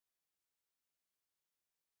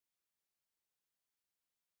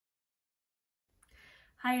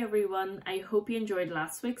Hi everyone, I hope you enjoyed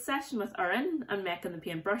last week's session with Erin and making the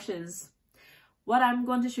paintbrushes. What I'm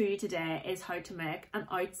going to show you today is how to make an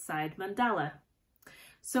outside mandala.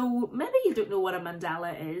 So maybe you don't know what a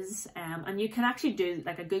mandala is, and you can actually do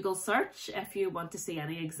like a Google search if you want to see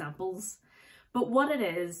any examples. But what it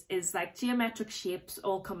is like geometric shapes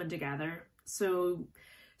all coming together. So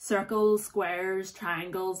circles, squares,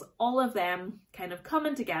 triangles, all of them kind of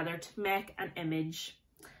coming together to make an image.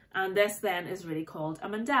 And this then is really called a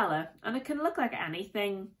mandala, and it can look like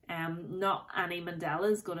anything. Not any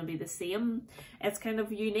mandala is going to be the same. It's kind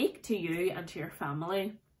of unique to you and to your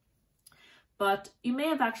family. But you may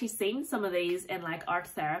have actually seen some of these in like art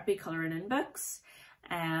therapy colouring in books.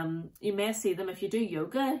 You may see them if you do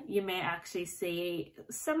yoga. You may actually see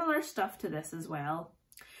similar stuff to this as well.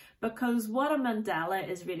 Because what a mandala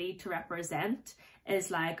is really to represent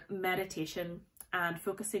is like meditation and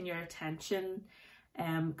focusing your attention,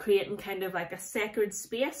 creating kind of like a sacred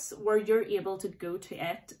space where you're able to go to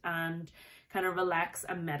it and kind of relax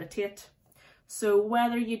and meditate. So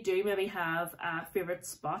whether you do maybe have a favourite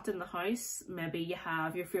spot in the house, maybe you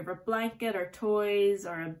have your favourite blanket or toys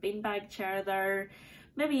or a beanbag chair there,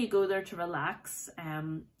 maybe you go there to relax.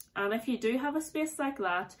 And if you do have a space like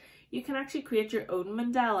that, you can actually create your own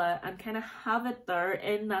mandala and kind of have it there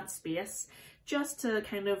in that space just to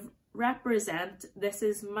kind of represent, this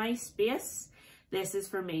is my space. This is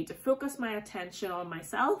for me to focus my attention on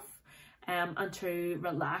myself and to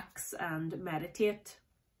relax and meditate.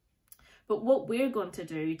 But what we're going to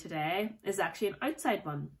do today is actually an outside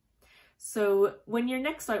one. So when you're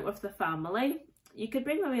next out with the family, you could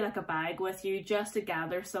bring maybe like a bag with you just to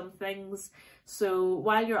gather some things. So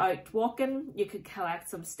while you're out walking, you could collect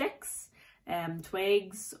some sticks,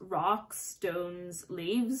 twigs, rocks, stones,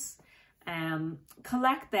 leaves,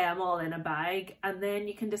 collect them all in a bag, and then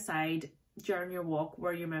you can decide during your walk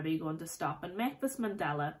where you're maybe going to stop and make this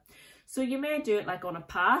mandala. So you may do it like on a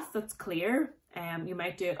path that's clear, you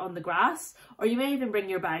might do it on the grass, or you may even bring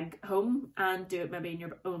your bag home and do it maybe in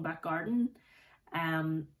your own back garden.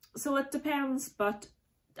 So it depends, but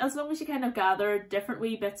as long as you kind of gather different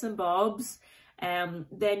wee bits and bobs,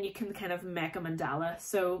 then you can kind of make a mandala.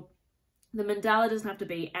 So the mandala doesn't have to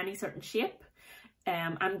be any certain shape.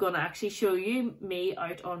 I'm going to actually show you me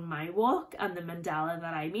out on my walk and the mandala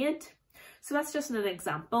that I made. So that's just an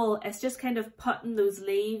example. It's just kind of putting those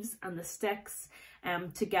leaves and the sticks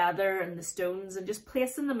together and the stones and just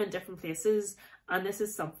placing them in different places. And this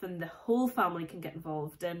is something the whole family can get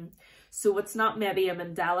involved in. So it's not maybe a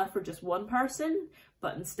mandala for just one person,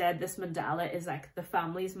 but instead this mandala is like the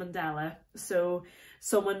family's mandala. So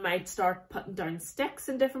someone might start putting down sticks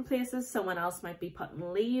in different places, someone else might be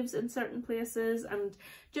putting leaves in certain places, and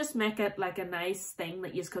just make it like a nice thing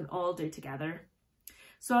that you can all do together.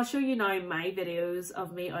 So I'll show you now my videos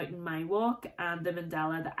of me out in my walk and the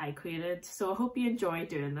mandala that I created. So I hope you enjoy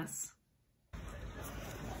doing this.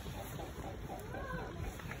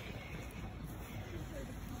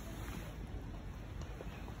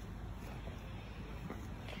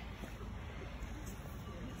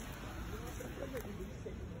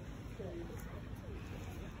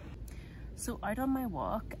 So out on my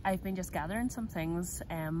walk, I've been just gathering some things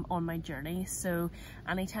on my journey. So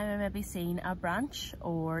anytime I maybe seen a branch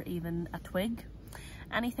or even a twig,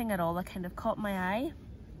 anything at all that kind of caught my eye,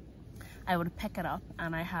 I would pick it up,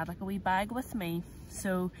 and I had like a wee bag with me.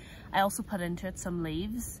 So I also put into it some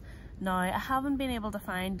leaves. Now I haven't been able to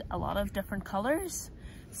find a lot of different colours.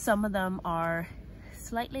 Some of them are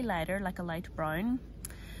slightly lighter, like a light brown.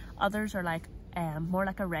 Others are like more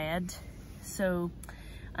like a red.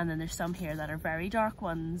 And then there's some here that are very dark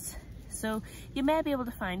ones. So you may be able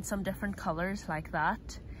to find some different colours like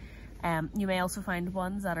that. You may also find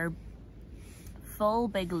ones that are full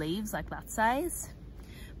big leaves like that size.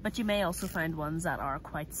 But you may also find ones that are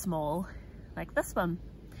quite small like this one.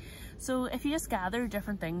 So if you just gather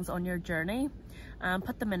different things on your journey and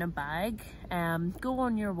put them in a bag, go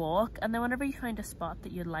on your walk, and then whenever you find a spot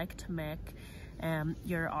that you'd like to make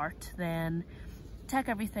your art, then take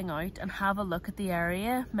everything out and have a look at the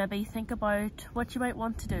area, maybe think about what you might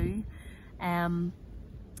want to do, and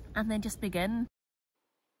then just begin.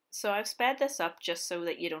 So I've sped this up just so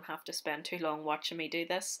that you don't have to spend too long watching me do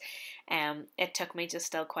this. It took me just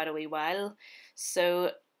still quite a wee while.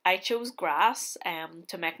 So I chose grass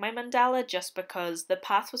to make my mandala just because the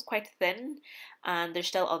path was quite thin and there's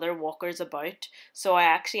still other walkers about. So I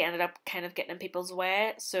actually ended up kind of getting in people's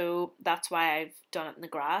way. So that's why I've done it in the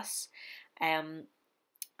grass.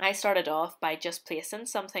 I started off by just placing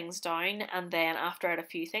some things down, and then after I had a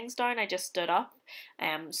few things down, I just stood up,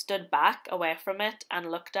 stood back away from it and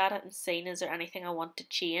looked at it and seen, is there anything I want to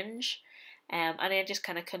change? and I just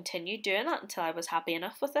kind of continued doing it until I was happy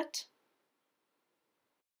enough with it.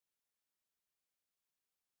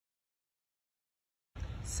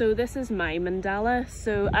 So this is my mandala.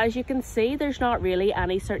 So as you can see, there's not really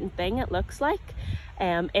any certain thing it looks like.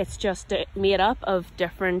 It's just made up of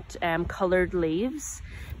different coloured leaves,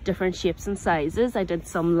 different shapes and sizes. I did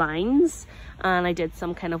some lines and I did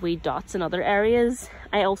some kind of wee dots in other areas.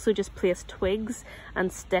 I also just placed twigs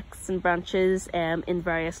and sticks and branches in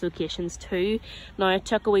various locations too. Now it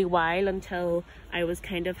took a wee while until I was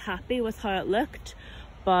kind of happy with how it looked,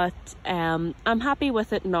 but I'm happy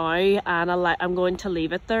with it now, and I'm going to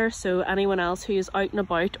leave it there, so anyone else who is out and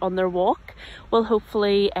about on their walk will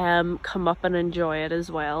hopefully come up and enjoy it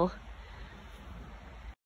as well.